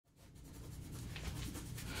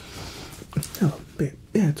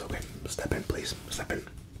Yeah, it's okay. Step in, please. Step in.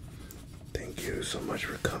 Thank you so much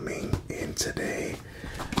for coming in today.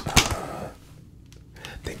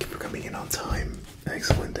 Thank you for coming in on time.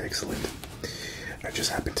 Excellent, excellent. I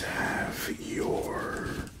just happen to have your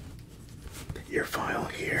file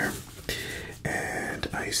here, and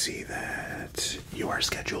I see that you are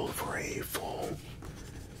scheduled for a full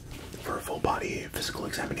body physical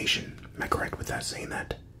examination. Am I correct with that? Saying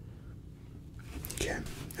that? Okay,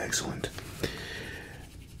 excellent.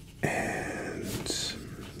 And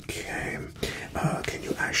okay, can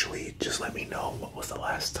you actually just let me know what was the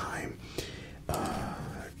last time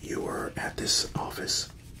you were at this office?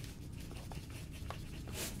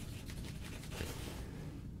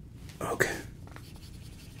 Okay.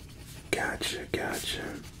 Gotcha.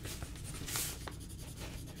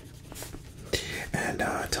 And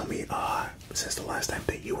tell me, since the last time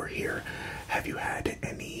that you were here, have you had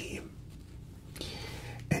any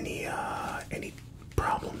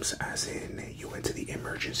problems, as in you went to the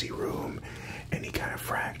emergency room, any kind of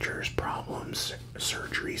fractures, problems,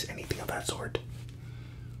 surgeries, anything of that sort?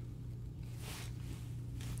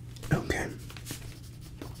 Okay.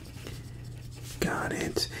 Got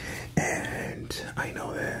it. And I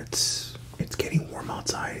know that it's getting warm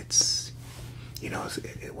outside.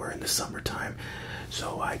 We're in the summertime.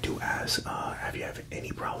 So I do ask, have you had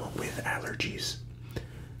any problem with allergies?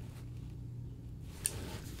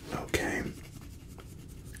 Okay.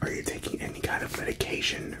 Are you taking any kind of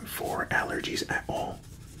medication for allergies at all?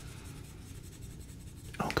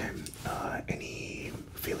 Okay. Any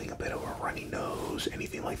feeling a bit of a runny nose,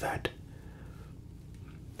 anything like that?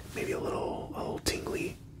 Maybe a little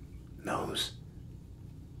tingly nose.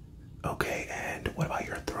 Okay, and what about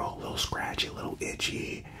your throat? A little scratchy, a little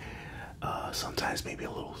itchy. Sometimes maybe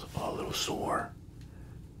a little sore.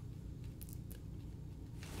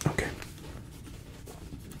 Okay.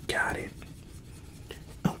 Got it.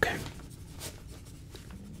 Okay.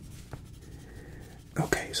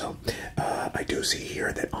 Okay, so I do see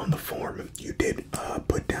here that on the form you did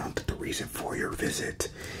put down that the reason for your visit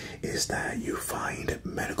is that you find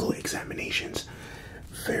medical examinations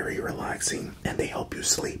very relaxing and they help you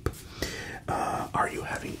sleep. Are you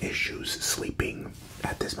having issues sleeping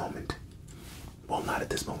at this moment? Well, not at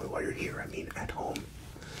this moment while you're here, I mean at home.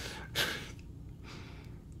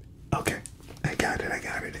 Okay, I got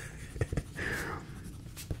it.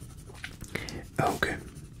 Okay,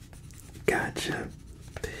 gotcha.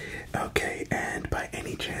 Okay, and by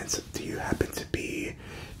any chance, do you happen to be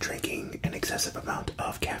drinking an excessive amount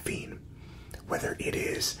of caffeine? Whether it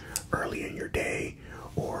is early in your day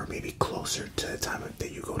or maybe closer to the time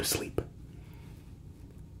that you go to sleep?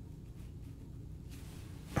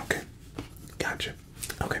 Okay, gotcha.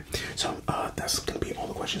 Okay, so that's going to be all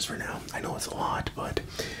the questions for now. I know it's a lot, but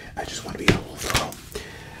I just want to be a little thorough.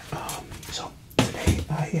 So today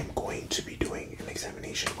I am going to be doing an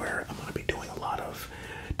examination where I'm going to be doing a lot of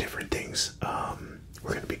different things.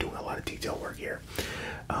 We're going to be doing a lot of detail work here.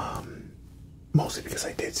 Mostly because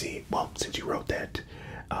I did see, well, since you wrote that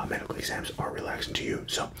medical exams are relaxing to you,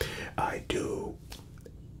 so I do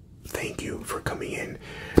thank you for coming in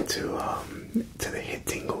to the Hit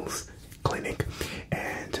Tingles clinic,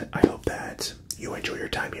 and I hope that you enjoy your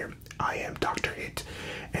time here. I am Dr. Hit,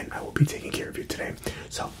 and I will be taking care of you today.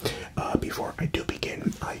 So before I do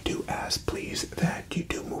begin, I do ask please that you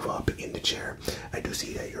do move up in the chair. I do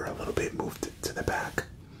see that you're a little bit moved to the back.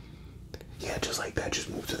 Yeah, just like that, just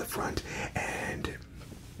move to the front, and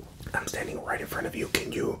I'm standing right in front of you.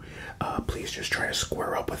 Can you please just try to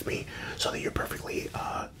square up with me so that you're perfectly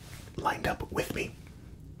lined up with me?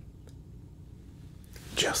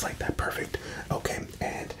 Just like that, perfect. Okay,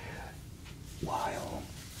 and while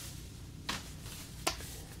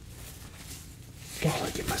I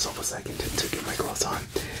give myself a second to get my gloves on,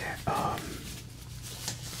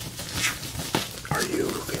 are you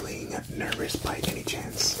feeling nervous by any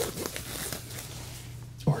chance?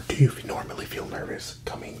 Or do you normally feel nervous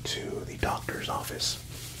coming to the doctor's office?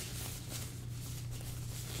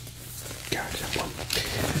 Gotcha. Well,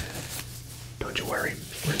 don't you worry.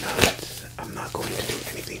 I'm not going to do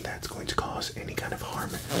anything that's going to cause any kind of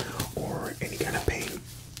harm or any kind of pain.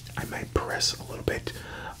 I might press a little bit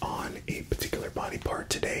on a particular body part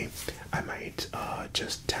today. I might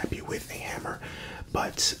just tap you with a hammer.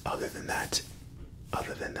 But other than that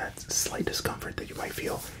slight discomfort that you might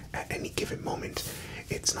feel at any given moment,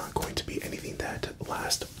 it's not going to be anything that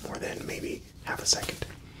lasts more than maybe half a second.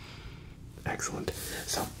 Excellent.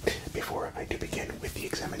 So before I do begin with the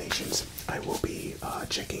examinations, I will be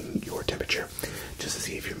checking your temperature just to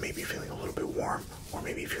see if you're maybe feeling a little bit warm, or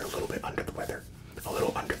maybe if you're a little bit under the weather, a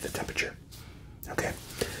little under the temperature. Okay,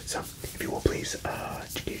 so if you will please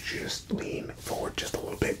please, could you just lean forward just a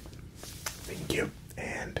little bit? Thank you.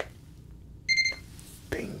 And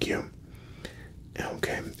thank you.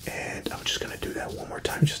 Okay, and I'm just gonna do that one more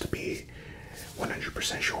time just to be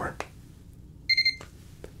 100% sure.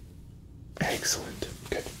 Excellent.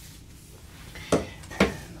 Good. And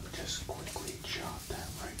let me just quickly jot that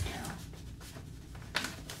right down.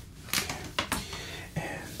 Okay.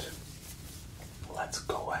 And let's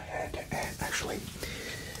go ahead and actually,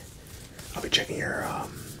 I'll be checking your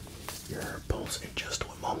pulse in just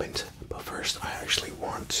one moment. But first, I actually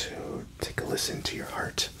want to take a listen to your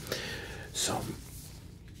heart. So,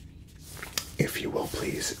 if you will,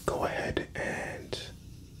 please go ahead and,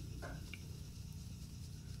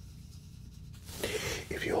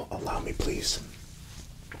 if you'll allow me, please.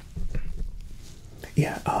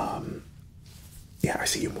 Yeah, I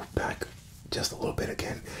see you move back just a little bit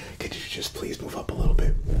again. Could you just please move up a little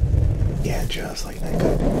bit? Yeah, just like that.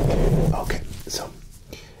 Good. Okay, so,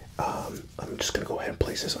 I'm just gonna go ahead and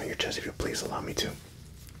place this on your chest if you'll please allow me to.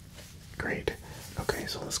 Great. Okay,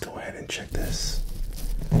 so let's go ahead and check this.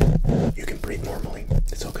 You can breathe normally.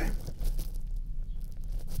 It's okay.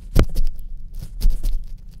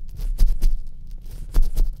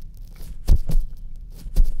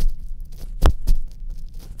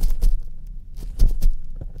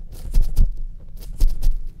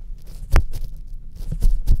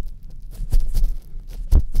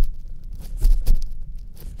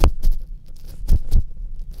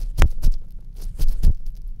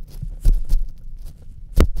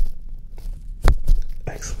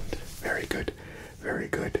 Excellent. Very good. Very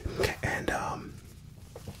good. And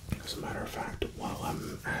as a matter of fact, while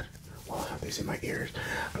I have these in my ears,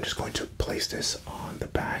 I'm just going to place this on the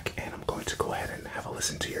back, and I'm going to go ahead and have a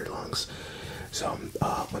listen to your lungs. So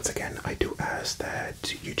once again, I do ask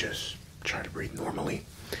that you just try to breathe normally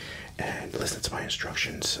and listen to my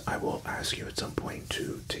instructions. I will ask you at some point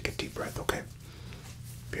to take a deep breath. Okay.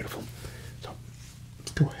 Beautiful. So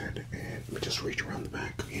let's go ahead and let me just reach around the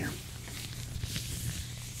back here.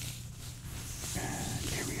 And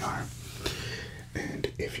here we are. And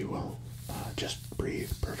if you will, just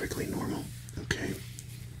breathe perfectly normal. Okay.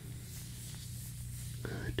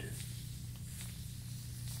 Good.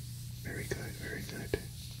 Very good, very good.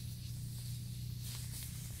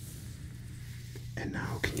 And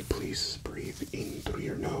now, can you please breathe in through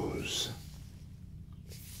your nose?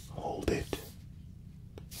 Hold it.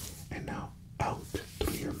 And now out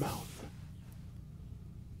through your mouth.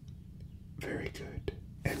 Very good.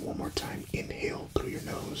 And one more time, inhale through your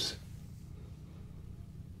nose.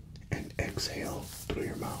 And exhale through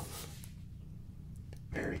your mouth.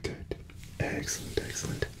 Very good. Excellent,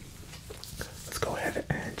 excellent. Let's go ahead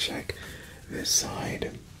and check this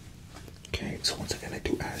side. Okay, so once again, I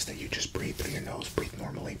do ask that you just breathe through your nose, breathe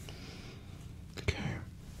normally. Okay.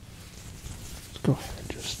 Let's go ahead and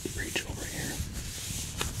just reach over here.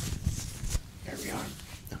 There we are.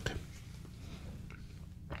 Okay.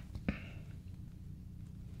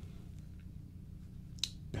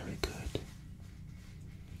 Very good.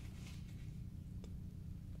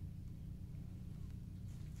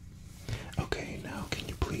 Okay, now can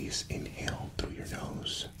you please inhale through your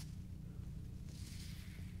nose?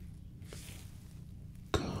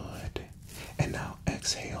 Good. And now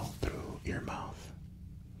exhale through your mouth.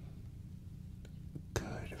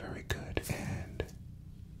 Good, very good. And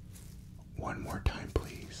one more time,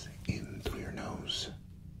 please. In through your nose.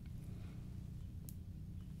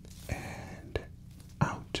 And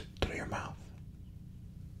out through your mouth.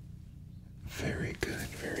 Very good,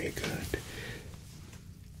 very good.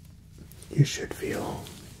 You should feel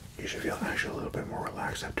actually a little bit more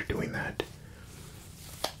relaxed after doing that.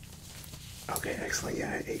 Okay, excellent.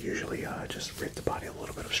 Yeah, it usually just rids the body a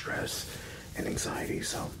little bit of stress and anxiety.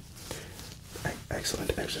 So,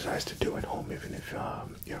 excellent exercise to do at home, even if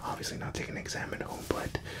you're obviously not taking an exam at home.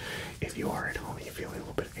 But if you are at home and you're feeling a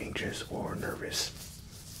little bit anxious or nervous,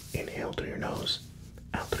 inhale through your nose,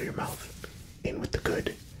 out through your mouth. In with the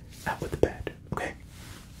good, out with the bad. Okay,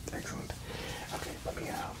 excellent. Okay, let me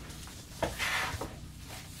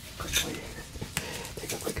quickly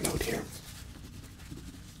take a quick note here.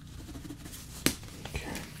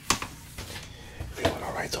 Okay. Feeling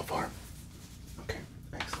all right so far? Okay,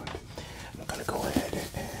 excellent. I'm gonna go ahead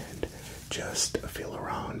and just feel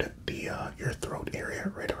around the your throat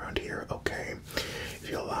area, right around here. Okay, if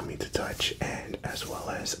you allow me to touch, and as well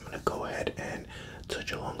as I'm gonna go ahead and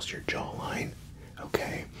touch along your jawline.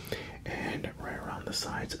 Okay, and right around the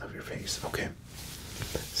sides of your face. Okay,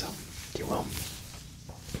 so you will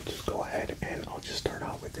just go ahead and I'll just start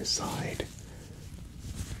out with this side.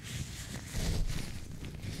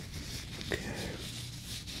 Okay.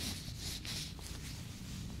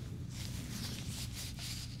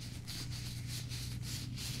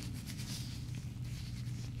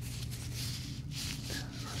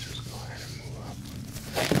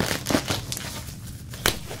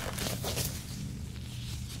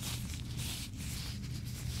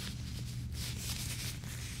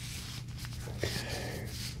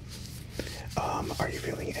 Are you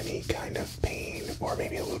feeling any kind of pain or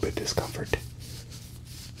maybe a little bit discomfort?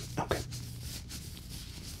 Okay.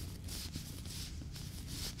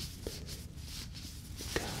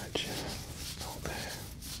 Gotcha. Okay.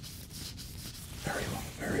 Very well,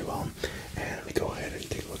 very well. And let me go ahead and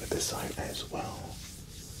take a look at this side as well.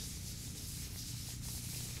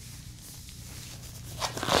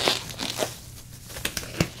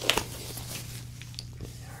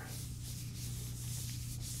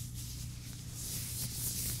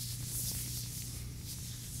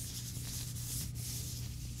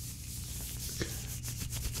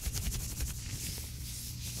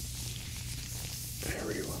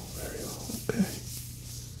 Very well, very well. Okay.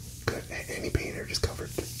 Good. Any pain or discomfort?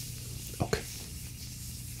 Okay.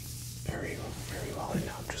 Very well. And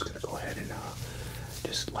now I'm just gonna go ahead and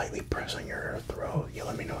just lightly press on your throat. You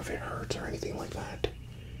let me know if it hurts or anything like that.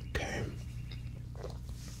 Okay.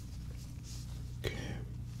 Okay.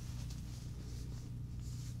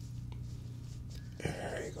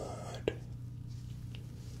 Very good.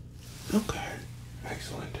 Okay.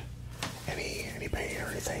 Excellent. Any pain or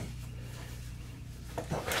anything?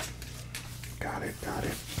 Okay. Got it.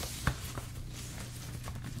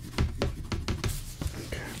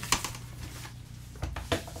 Okay.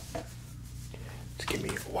 Just give me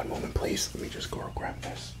one moment, please. Let me just go grab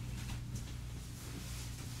this.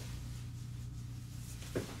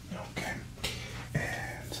 Okay.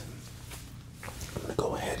 And I'm gonna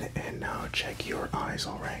go ahead and now check your eyes,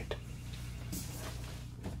 alright?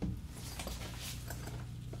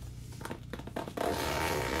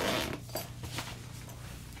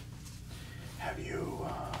 Have you,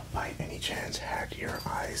 by any chance, had your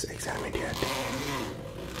eyes examined yet?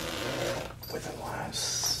 Within the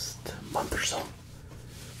last month or so?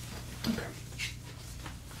 Okay.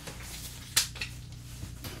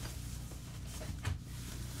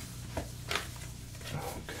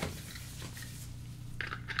 Okay.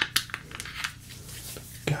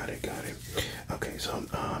 Got it. Okay, so,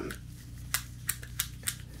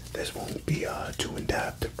 this won't be too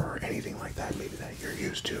in-depth or anything like that, maybe that you're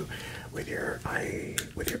used to with your eye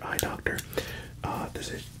doctor. This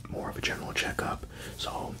is more of a general checkup,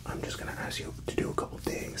 so I'm just gonna ask you to do a couple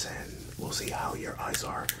things and we'll see how your eyes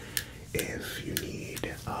are. If you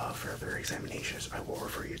need further examinations, I will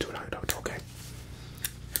refer you to an eye doctor, okay?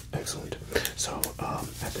 Excellent. So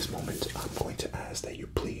at this moment, I'm going to ask that you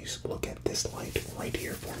please look at this light right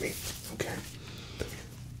here for me, okay?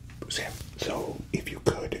 Sam, so if you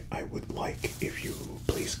could, I would like if you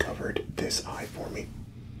please covered this eye for me.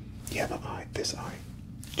 Yeah, this eye.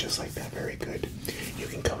 Just like that, very good. You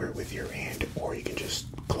can cover it with your hand or you can just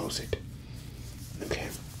close it. Okay?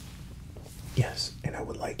 Yes, and I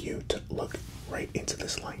would like you to look right into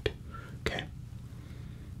this light. Okay?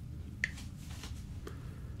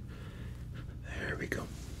 There we go.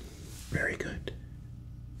 Very good.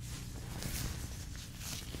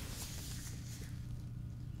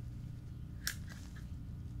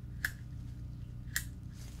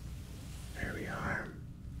 There we are.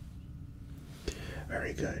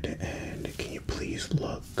 Very good. And can you please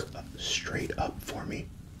look straight up for me?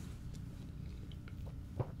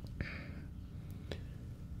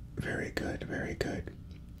 Very good, very good.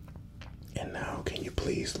 And now can you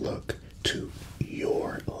please look to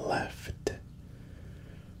your left?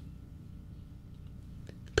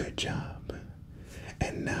 Good job.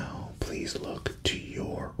 And now please look to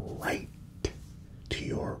your right. To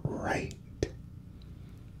your right.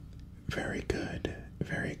 Very good,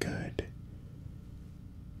 very good.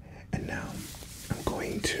 And now I'm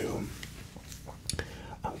going to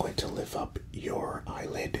lift up your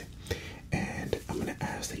eyelid and I'm going to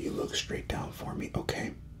ask that you look straight down for me,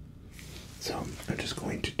 okay? So I'm just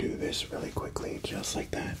going to do this really quickly, just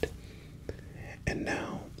like that. And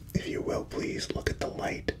now, if you will, please look at the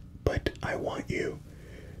light, but I want you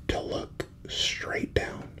to look straight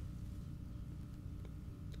down.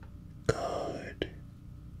 Good.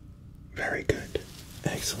 Very good.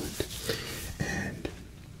 Excellent. And,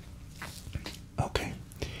 okay.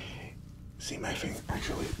 See my finger?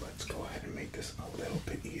 Actually, let's go ahead and make this a little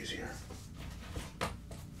bit easier.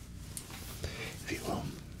 If you will,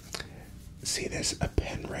 see this, a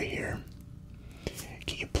pen right here.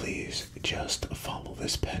 Can you please just follow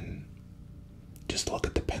this pen? Just look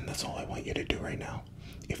at the pen, that's all I want you to do right now.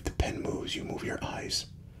 If the pen moves, you move your eyes.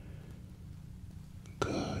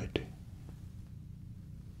 Good.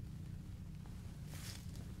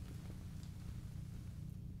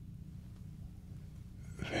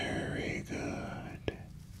 Very good.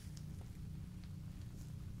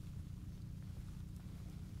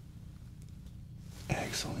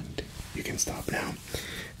 Excellent. You can stop now.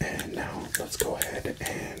 And now let's go ahead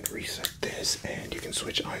and reset this and you can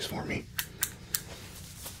switch eyes for me.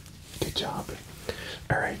 Good job.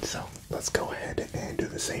 Alright, so let's go ahead and do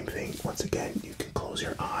the same thing. Once again, you can close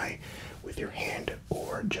your eye with your hand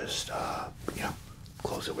or just,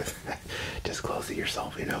 close it with, just close it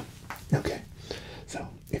yourself, Okay, so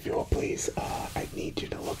if you will please, I need you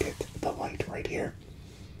to look at the light right here.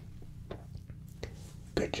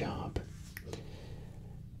 Good job.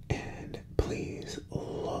 And please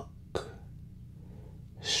look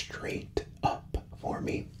straight up for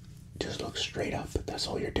me. Just look straight up. That's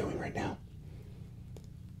all you're doing right now.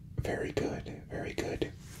 Very good, very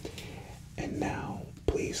good. And now,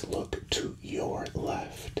 please look to your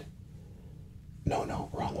left. No,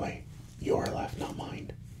 wrong way. Your left, not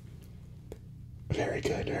mine. Very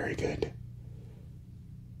good, very good.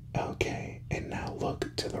 Okay, and now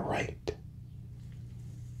look to the right.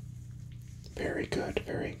 Very good,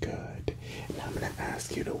 very good. Now I'm going to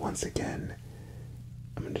ask you to once again,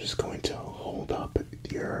 I'm just going to hold up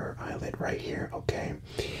your eyelid right here, okay?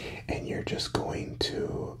 And you're just going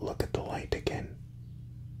to look at the light again.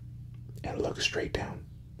 And look straight down.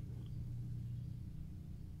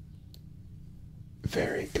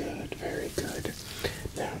 Very good, very good.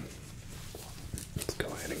 Now, let's go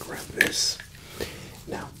ahead and grab this.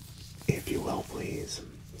 Now, if you will, please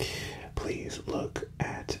look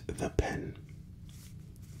at the pen.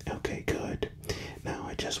 Okay, good. Now,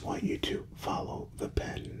 I just want you to follow the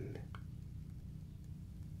pen.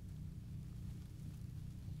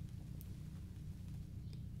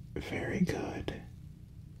 Very good.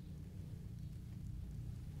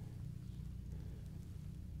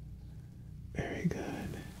 Very good.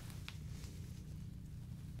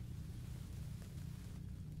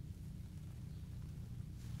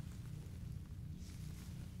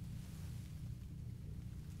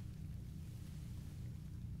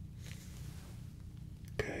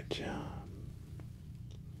 Good job.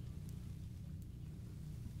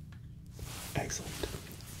 Excellent.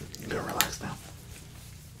 You can relax now.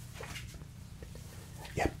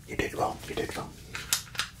 Yep, you did well. You did well.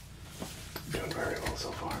 Doing very well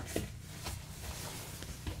so far.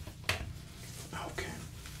 Okay.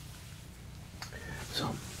 So,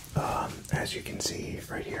 as you can see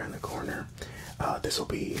right here in the corner, this will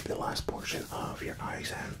be the last portion of your eye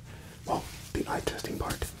exam. Well, the eye testing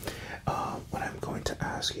part. What I'm going to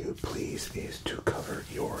ask you, please, is to cover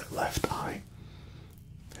your left eye.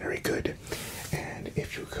 Very good. And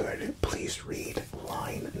if you could, please read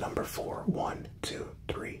line number 4. 1, 2,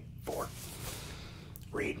 3, 4.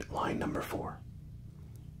 Read line number 4.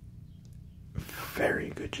 Very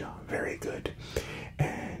good job. Very good.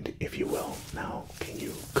 And if you will, now can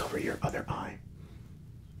you cover your other eye?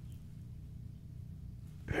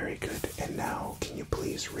 Very good. And now can you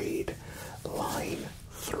please read line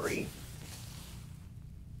 3?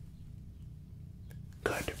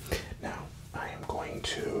 Good. Now I am going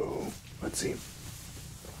to, let's see,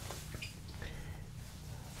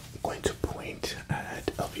 I'm going to point at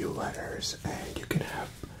a few letters and you can have,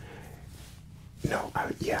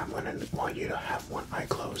 I'm going to want you to have one eye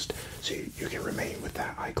closed, so you can remain with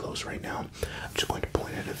that eye closed right now. I'm just going to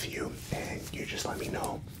point at a few and you just let me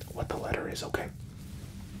know what the letter is, okay?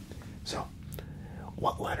 So,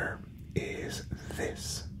 what letter is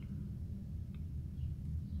this?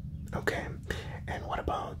 Okay, and what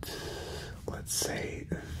about, let's say,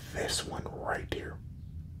 this one right here?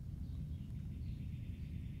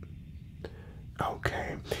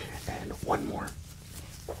 Okay, and one more.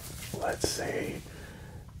 Let's say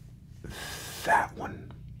that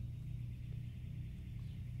one.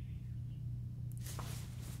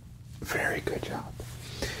 Very good job.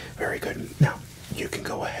 Very good. Now, you can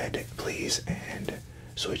go ahead, please, and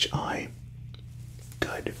switch eye.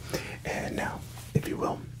 Good. And now, if you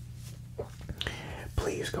will,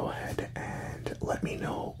 please go ahead and let me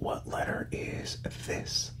know what letter is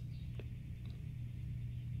this.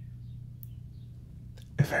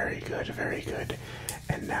 Very good, very good.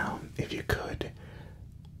 And now, if you could,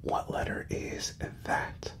 what letter is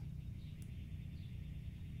that?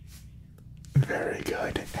 Very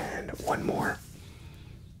good. And one more.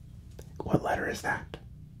 What letter is that?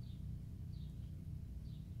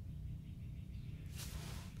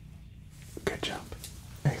 Good job.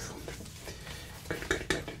 Excellent. Good, good,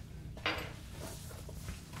 good.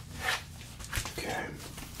 Okay.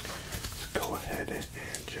 Let's go ahead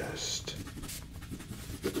and just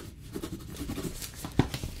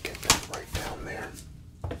get that right down there.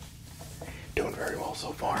 Doing very well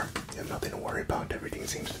so far. You have nothing to worry about. Everything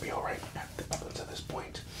seems to be alright up until this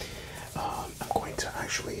point. I'm going to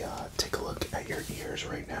actually take a look at your ears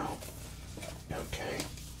right now. Okay.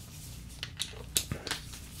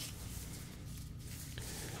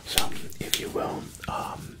 So, if you will,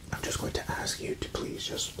 I'm I'm just going to ask you to please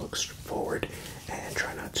just look forward and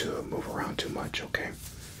try not to move around too much, okay?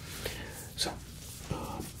 So,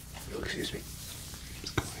 you'll excuse me.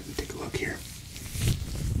 Let's go ahead and take a look here.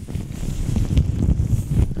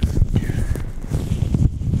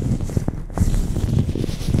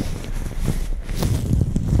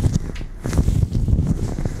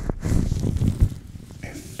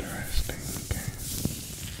 Interesting.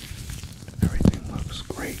 Everything looks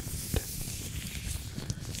great.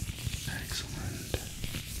 Excellent.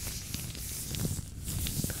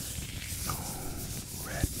 No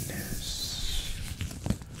redness.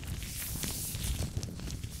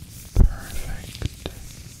 Perfect.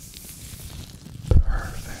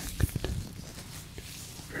 Perfect.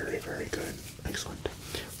 Very, very good. Excellent.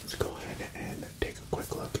 Let's go ahead and take a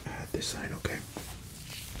quick look at this side, okay?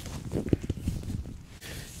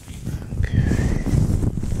 Okay.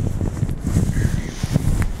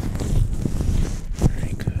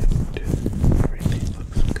 Very good. Everything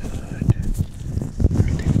looks good.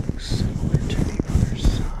 Everything looks similar to the other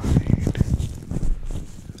side.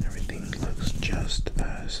 Everything looks just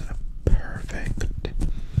as perfect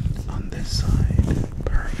on this side.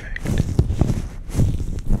 Perfect.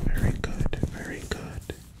 Very good. Very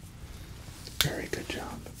good. Very good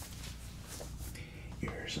job.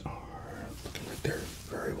 Ears are looking like they're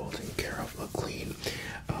very well taken care of, look clean.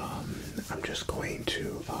 I'm just going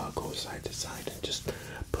to go side to side and just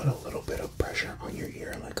put a little bit of pressure on your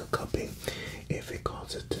ear like a cupping. If it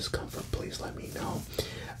causes discomfort, please let me know.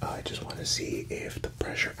 I just want to see if the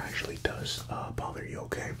pressure actually does bother you,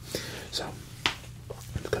 okay? So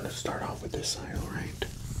I'm going to start off with this side, alright?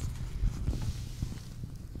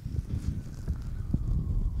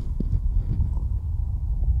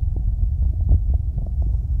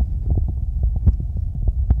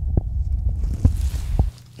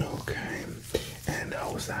 Okay, and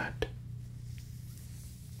how was that?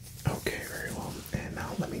 Okay, very well. And now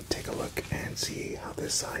let me take a look and see how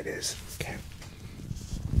this side is. Okay.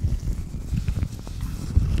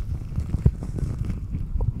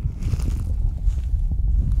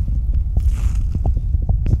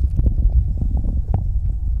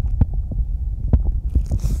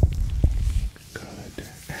 Good.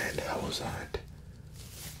 And how was that?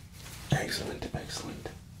 Excellent, excellent.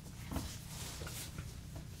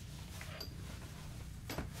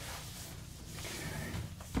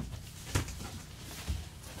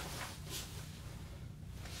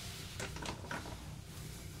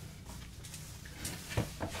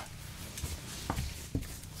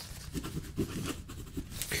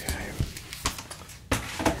 Okay.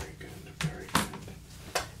 Very good, very good.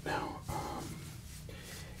 Now,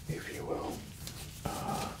 if you will,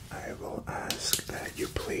 I will ask that you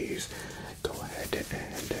please go ahead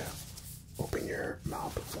and open your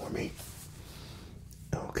mouth for me.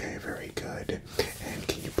 Okay, very good. And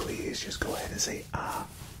can you please just go ahead and say ah?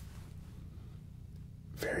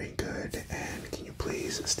 Very good. And can you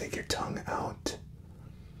please stick your tongue out?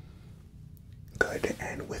 Good.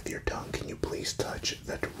 And with your tongue, can you please touch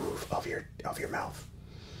the roof of your mouth?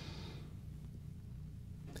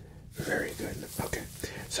 Very good. Okay.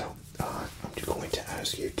 So I'm just going to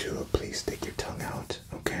ask you to please stick your tongue out.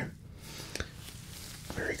 Okay.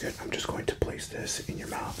 Very good. I'm just going to place this in your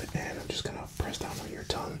mouth and I'm just gonna press down on your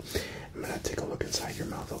tongue. I'm gonna take a look inside your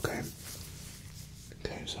mouth. Okay.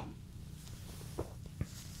 Okay. So.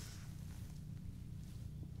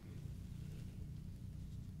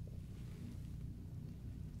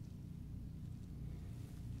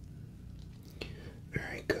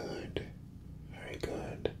 Very good. Very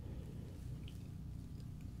good.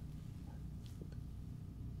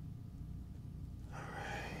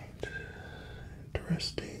 Alright.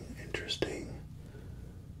 Interesting. Interesting.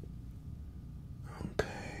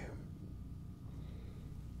 Okay.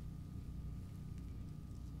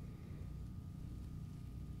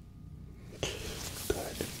 Good.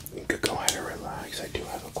 You could go ahead and relax. I do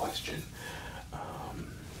have a question.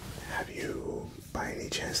 Have you, by any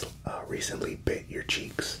chance, recently bit your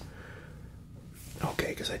cheeks? Okay,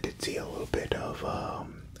 because I did see a little bit of,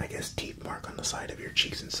 I guess, teeth mark on the side of your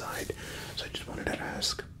cheeks inside. So I just wanted to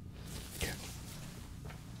ask. Yeah.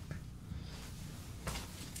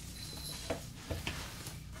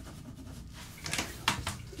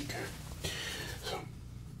 Okay. So.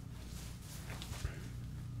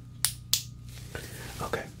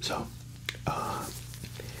 Okay, so, I'm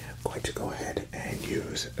going to go ahead and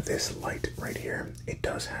use this light right here. It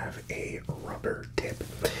does have a rubber tip,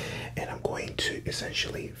 and I'm going to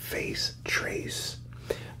essentially face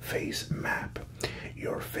map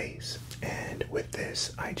your face. And with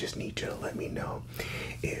this, I just need you to let me know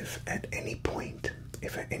if at any point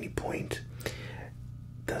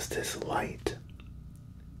does this light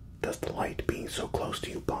does the light being so close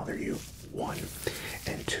to you bother you? 1.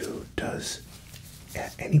 And 2, does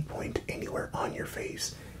at any point anywhere on your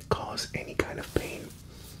face cause any kind of pain?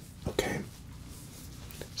 Okay,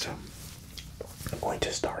 so I'm going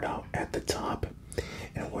to start out at the top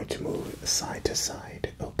and I'm going to move side to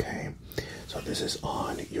side. Okay, so this is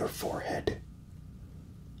on your forehead.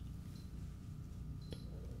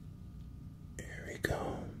 Here we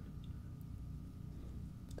go.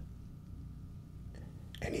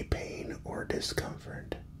 Any pain or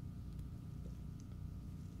discomfort?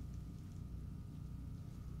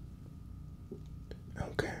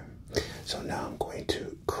 Okay, so now I'm going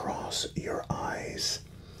to cross your eyes.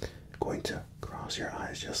 Going to cross your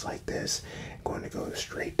eyes just like this. I'm going to go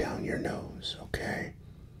straight down your nose, okay?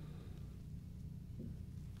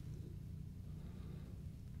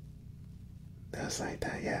 Just like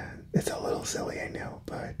that, yeah. It's a little silly, I know,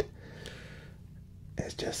 but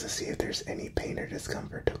it's just to see if there's any pain or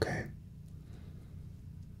discomfort, okay?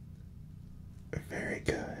 Very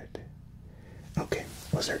good. Okay,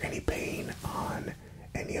 was there any pain on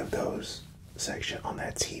any of those sections on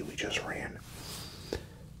that T we just ran?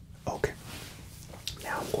 Okay,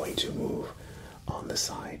 now I'm going to move on the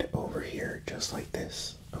side over here just like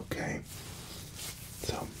this, okay?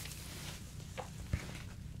 So,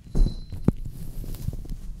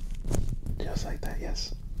 just like that,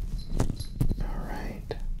 yes. All right.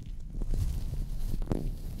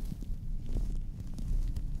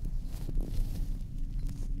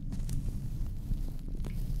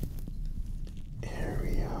 Here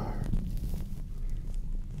we are.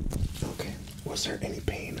 Okay, was there any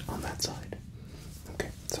pain on that side? Okay,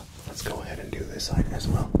 so let's go ahead and do this side as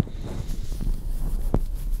well.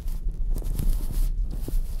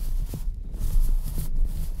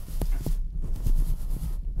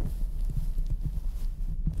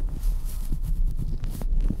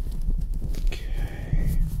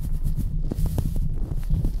 Okay.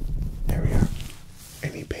 There we are.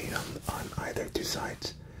 Any pain on either two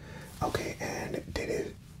sides? Okay, and did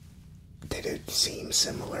it seem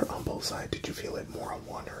similar on both sides? Did you feel it more on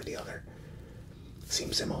one or the other?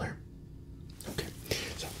 Seem similar? Okay,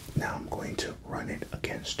 so now I'm going to run it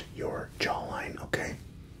against your jawline, okay?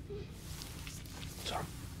 So,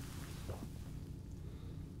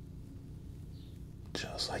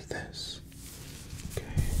 just like this. Okay.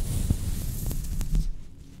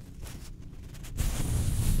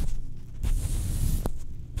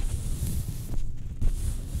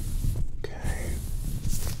 Okay.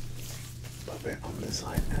 A little bit on this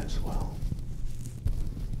side as well.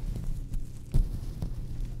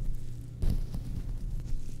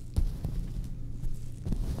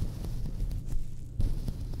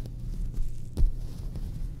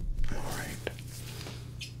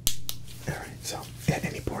 So,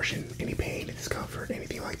 any portion, any pain, discomfort,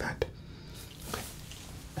 anything like that? Okay,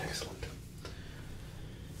 excellent.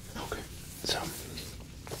 Okay, so,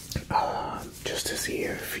 just to see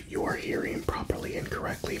if you're hearing properly and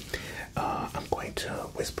correctly, I'm going to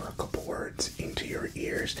whisper a couple words into your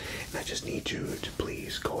ears, and I just need you to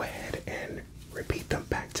please go ahead and repeat them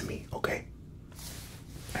back to me, okay?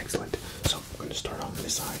 Excellent. So, I'm going to start on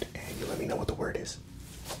this side, and you let me know what the word is.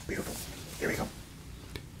 Beautiful. Here we go.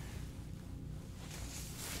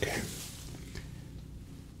 Okay.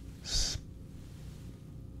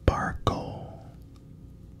 Sparkle.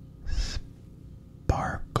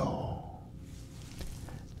 Sparkle.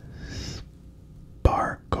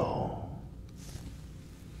 Sparkle.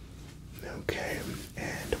 Okay,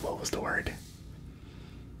 and what was the word?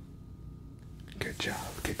 Good job,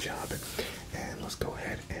 good job. And let's go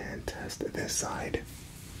ahead and test this side.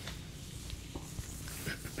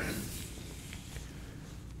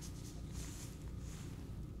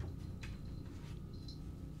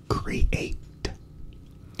 Create,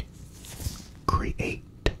 create,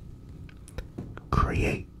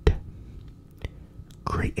 create,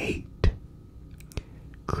 create,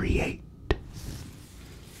 create.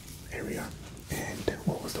 There we are. And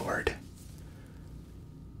what was the word?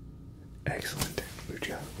 Excellent. Good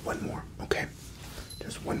job. One more. Okay.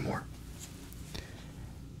 Just one more.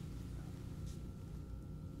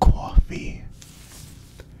 Coffee,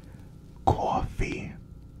 coffee,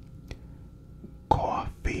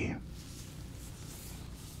 coffee.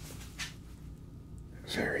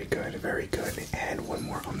 Very good, very good. And one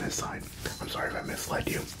more on this side. I'm sorry if I misled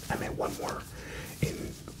you. I meant one more in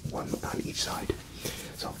one on each side.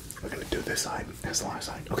 So we're gonna do this side as the last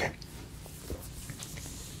side. Okay.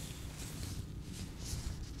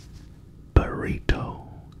 Burrito,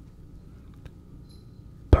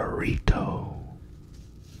 burrito,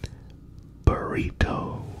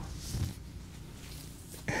 burrito.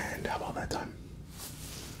 And how about that time?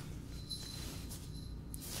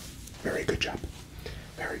 Very good job.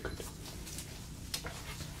 Very good.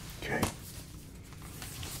 Okay.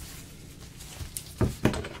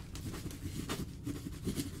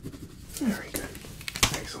 Very good.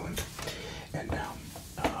 Excellent. And now,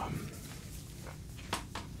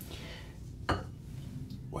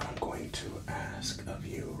 what I'm going to ask of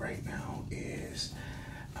you right now is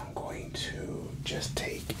I'm going to just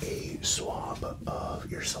take a swab of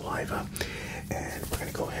your saliva, and we're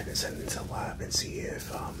going to go ahead and send it to the lab and see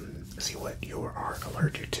if see what you are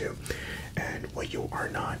allergic to and what you are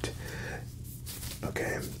not.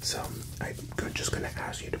 Okay, so I'm just going to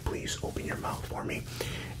ask you to please open your mouth for me,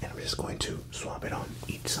 and I'm just going to swab it on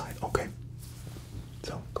each side. Okay,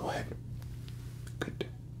 so go ahead. Good.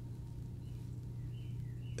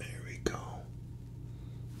 There we go.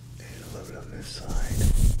 And a little bit on this side.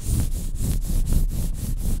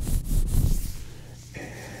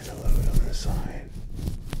 And a little bit on this side.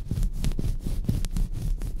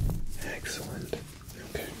 Excellent.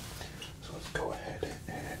 Okay, so let's go ahead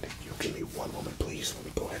and you give me one moment, please. Let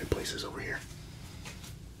me go ahead and place this over here.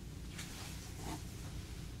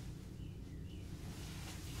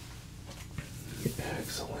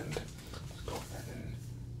 Excellent. Let's go ahead and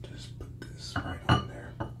just put this right on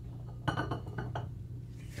there.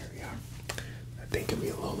 There we are. That thing can be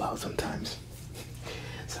a little loud sometimes.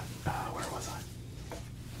 So, where was I?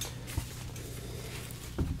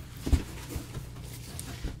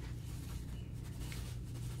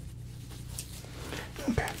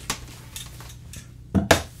 Okay.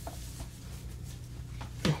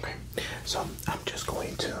 Okay. So I'm just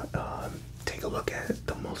going to take a look at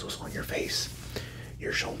the muscles on your face,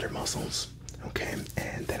 your shoulder muscles, okay,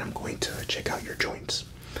 and then I'm going to check out your joints.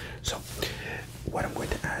 So what I'm going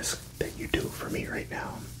to ask that you do for me right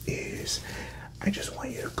now is I just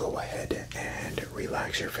want you to go ahead and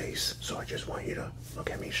relax your face. So I just want you to look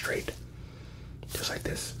at me straight, just like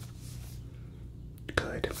this.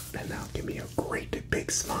 Good. And now give me a great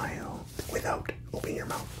big smile without opening your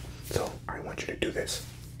mouth. So I want you to do this.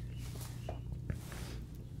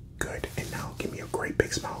 Good. And now give me a great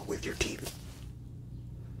big smile with your teeth.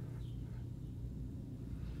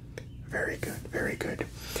 Very good. Very good.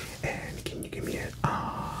 And can you give me an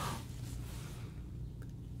ah?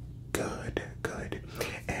 Good. Good.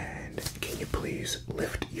 And can you please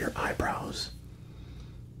lift your eyebrows?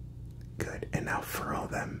 Good. And now furrow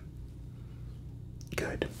them.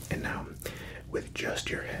 Good. And now, with just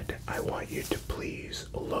your head, I want you to please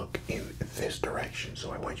look in this direction.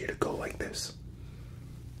 So I want you to go like this.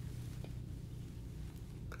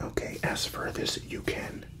 Okay, as further as you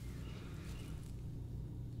can.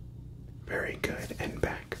 Very good. And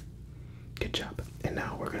back. Good job. And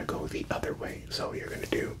now we're going to go the other way. So you're going to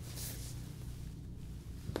do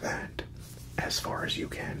that as far as you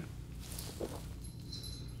can.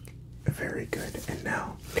 Very good. And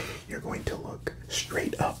now you're going to look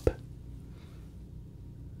straight up.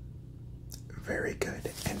 Very good.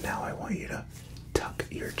 And now I want you to tuck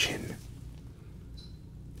your chin.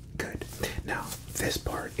 Good. Now this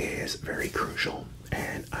part is very crucial,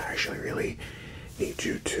 and I actually really need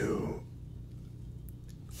you to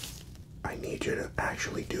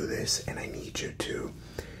actually do this, and I need you to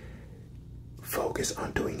focus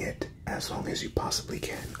on doing it as long as you possibly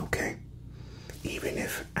can, okay? Even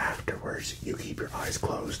if afterwards you keep your eyes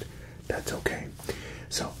closed, that's okay.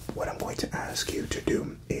 So what I'm going to ask you to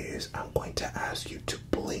do is I'm going to ask you to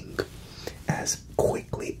blink as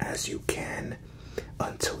quickly as you can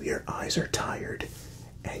until your eyes are tired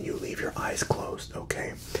and you leave your eyes closed,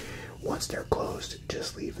 okay? Once they're closed,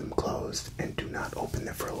 just leave them closed and do not open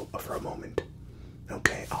them for a moment.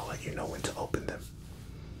 Okay, I'll let you know when to open them.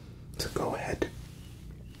 So go ahead.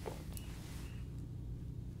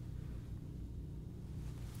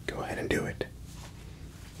 Go ahead and do it.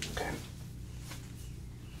 Okay.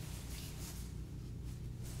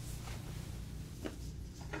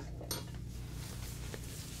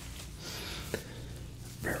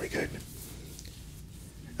 Very good.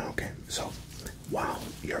 Okay, so while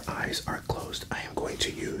your eyes are closed, I am going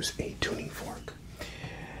to use a tuning fork.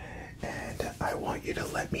 And I want you to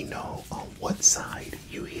let me know on what side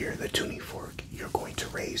you hear the tuning fork. You're going to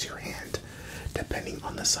raise your hand depending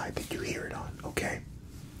on the side that you hear it on, okay?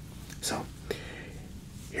 So,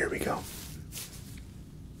 here we go.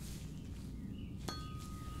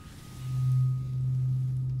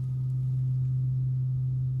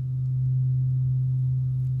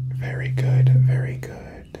 Very good, very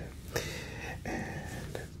good.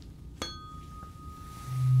 And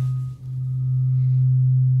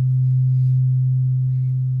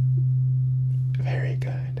very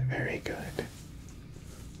good, very good.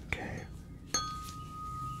 Okay.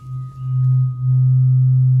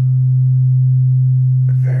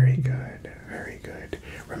 Very good.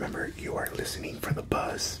 listening for the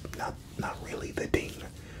buzz, not really the ding,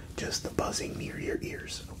 just the buzzing near your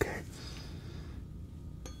ears, okay?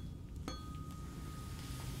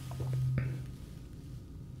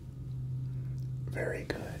 Very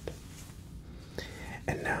good.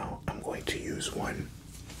 And now I'm going to use one.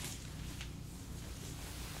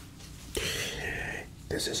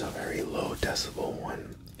 This is a very low decibel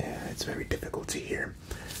one, and it's very difficult to hear.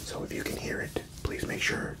 So if you can hear it, please make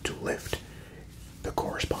sure to lift the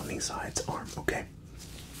corresponding side's arm, okay?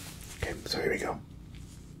 Okay, so here we go.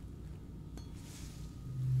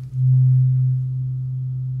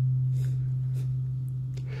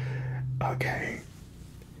 Okay.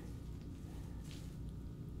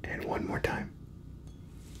 And one more time.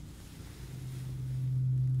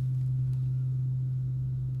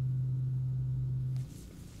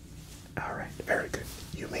 All right, very good.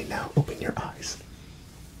 You may now open your eyes.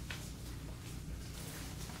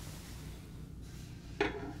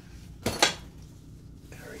 There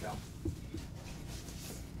we go.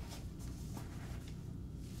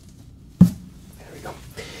 There we go.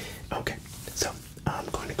 Okay, so I'm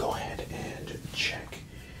going to go ahead and check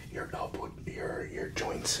your elbow, your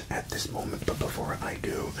joints at this moment. But before I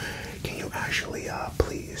do, can you actually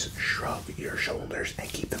please shrug your shoulders and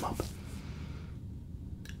keep them up?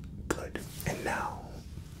 Good. And now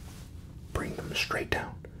bring them straight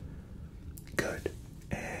down. Good.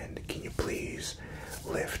 And can you please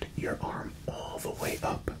lift your arm all the way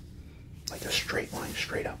up, like a straight line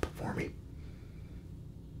straight up for me?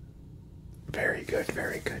 Very good,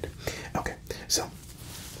 very good. Okay, so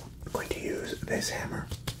I'm going to use this hammer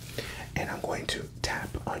and I'm going to tap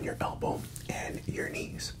on your elbow and your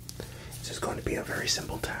knees. This is going to be a very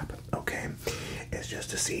simple tap, okay? It's just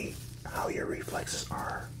to see how your reflexes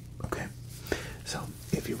are, okay? So,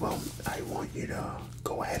 if you will, I want you to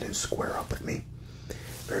go ahead and square up with me.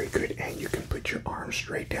 Very good, and you can put your arms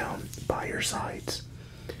straight down by your sides.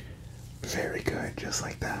 Very good, just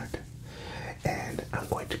like that. And I'm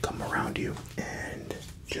going to come around you and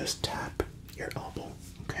just tap your elbow,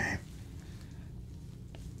 okay?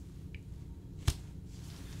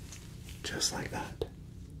 Just like that.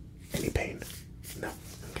 Any pain? No?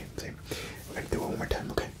 Okay, same. We're going to do it one more time,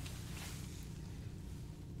 okay?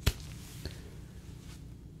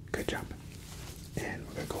 Good job. And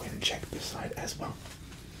we're going to go ahead and check this side as well.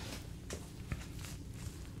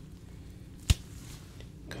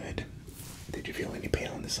 Good. Did you feel any pain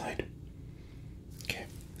on this side? Okay.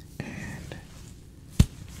 And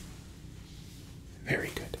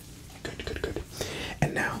very good. Good, good, good.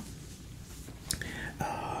 And now,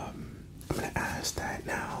 I'm going to ask that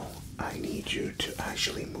now I need you to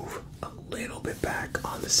actually move a little bit back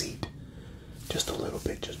on the seat. Just a little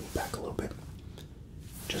bit. Just move back a little bit.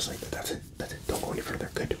 Just like that. That's it. That's it. Don't go any further.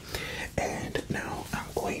 Good. And now I'm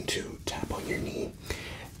going to tap on your knee.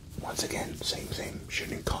 Once again, same.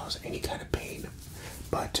 Shouldn't cause any kind of pain,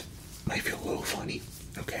 but might feel a little funny.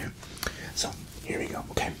 Okay. So here we go.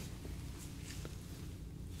 Okay.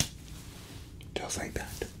 Just like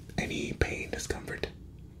that. Any pain, discomfort.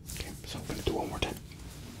 Okay. So I'm gonna do one more time.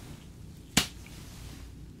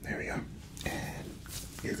 There we go. And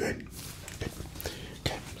you're good. Good.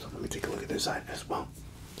 Okay. So let me take a look at this side as well.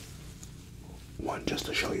 One just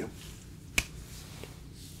to show you.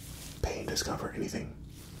 Pain, discomfort, anything.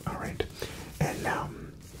 Alright. And now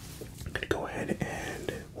I'm gonna go ahead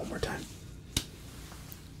and one more time.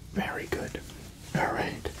 Very good.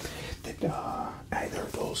 Alright. Did either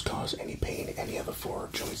of those cause any pain, any of the four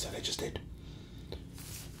joints that I just did?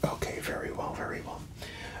 Okay, very well, very well.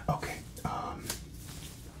 Okay,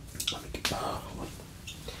 let me get, hold on.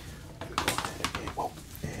 Let me go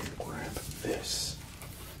ahead and grab this.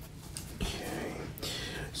 Okay,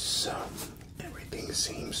 so everything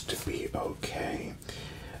seems to be okay.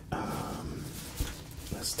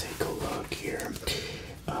 Let's take a look here.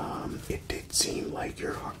 It did seem like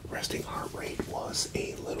your resting heart rate was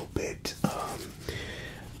a little bit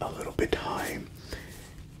high.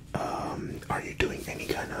 Are you doing any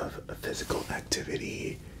kind of physical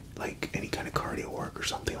activity, like any kind of cardio work or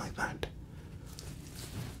something like that?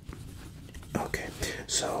 Okay,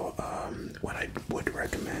 so what I would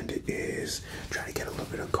recommend is try to get a little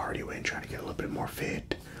bit of cardio in, try to get a little bit more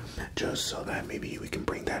fit, just so that maybe we can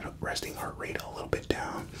bring that resting heart rate a little bit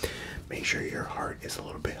down. Make sure your heart is a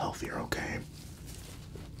little bit healthier, okay?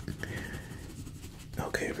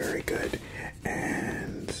 Okay, very good.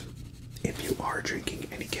 And if you are drinking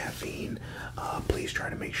any caffeine, please try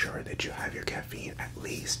to make sure that you have your caffeine at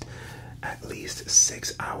least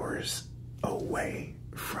 6 hours away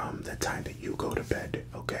from the time that you go to bed,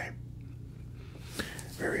 okay?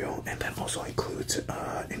 Very well. And that also includes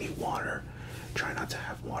any water. Try not to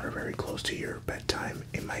have water very close to your bedtime.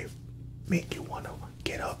 It might make you want to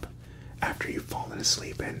get up after you've fallen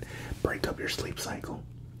asleep and break up your sleep cycle.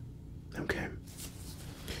 Okay.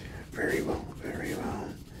 Very well, very well.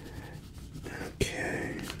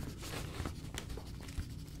 Okay.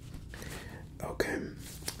 Okay.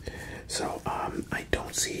 So, I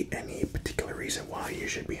don't see any particular reason why you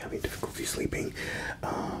should be having difficulty sleeping.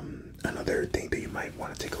 Another thing that you might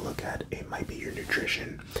want to take a look at, it might be your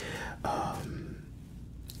nutrition.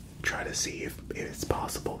 Try to see if it's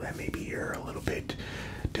possible that maybe you're a little bit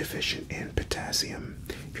deficient in potassium.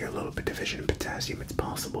 If you're a little bit deficient in potassium, it's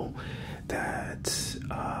possible that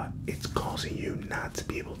it's causing you not to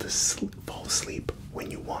be able to fall asleep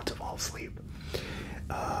when you want to fall asleep.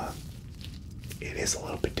 It is a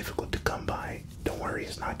little bit difficult to come by. Don't worry,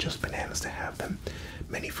 it's not just bananas that have them.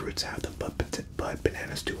 Many fruits have them, but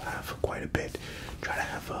bananas do have quite a bit. Try to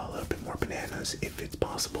have a little bit more bananas if it's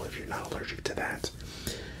possible, if you're not allergic to that.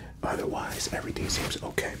 Otherwise, everything seems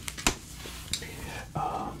okay.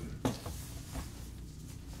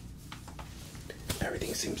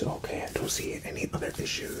 Everything seems okay. I don't see any other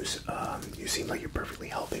issues. You seem like you're perfectly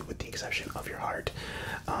healthy with the exception of your heart.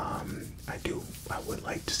 I would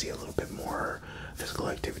like to see a little bit more physical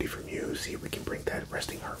activity from you. See if we can bring that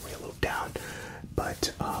resting heart rate a little down.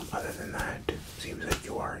 But other than that, seems like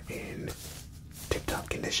you are in tip-top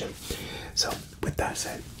condition. So with that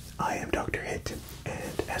said, I am Dr. Hit,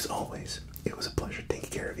 and as always, it was a pleasure taking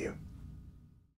care of you.